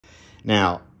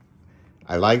Now,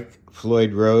 I like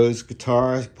Floyd Rose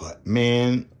guitars, but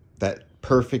man, that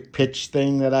perfect pitch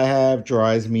thing that I have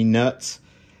drives me nuts.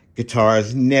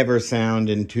 Guitars never sound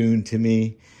in tune to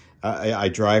me. I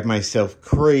drive myself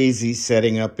crazy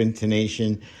setting up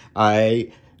intonation.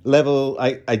 I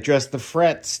adjust the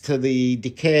frets to the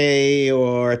decay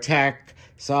or attack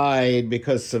side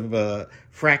because of a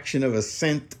fraction of a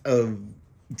cent of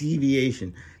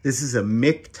deviation. This is a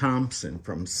Mick Thomson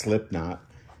from Slipknot.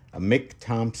 A Mick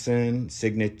Thomson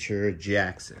Signature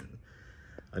Jackson.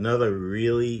 Another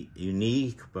really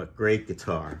unique but great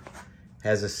guitar.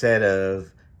 Has a set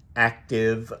of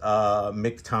active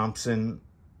Mick Thomson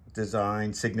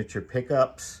design signature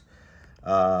pickups.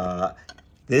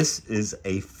 This is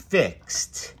a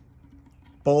fixed,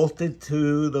 bolted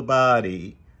to the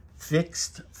body,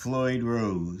 fixed Floyd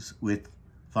Rose with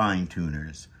fine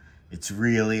tuners. It's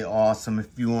really awesome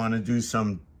if you want to do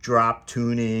some drop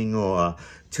tuning or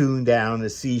tune down the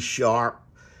C sharp.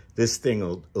 This thing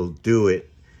will do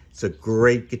it. It's a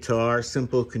great guitar,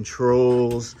 simple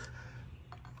controls,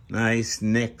 nice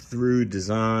neck through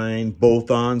design.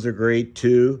 Bolt-ons are great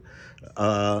too.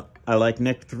 I like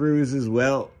neck throughs as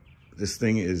well. This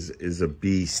thing is a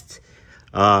beast.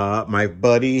 My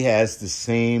buddy has the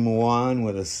same one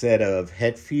with a set of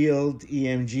Hetfield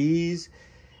EMGs,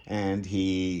 and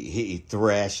he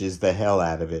thrashes the hell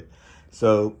out of it.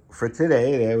 So for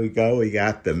today, there we go. We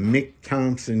got the Mick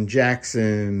Thomson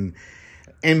Jackson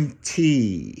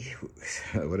MT,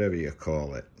 whatever you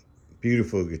call it.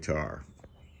 Beautiful guitar.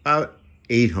 About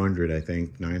 800, I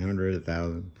think, 900,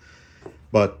 1,000.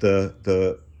 But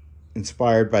the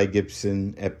inspired by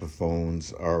Gibson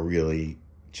Epiphones are really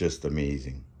just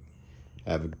amazing.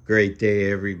 Have a great day,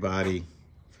 everybody.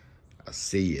 I'll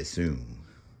see you soon.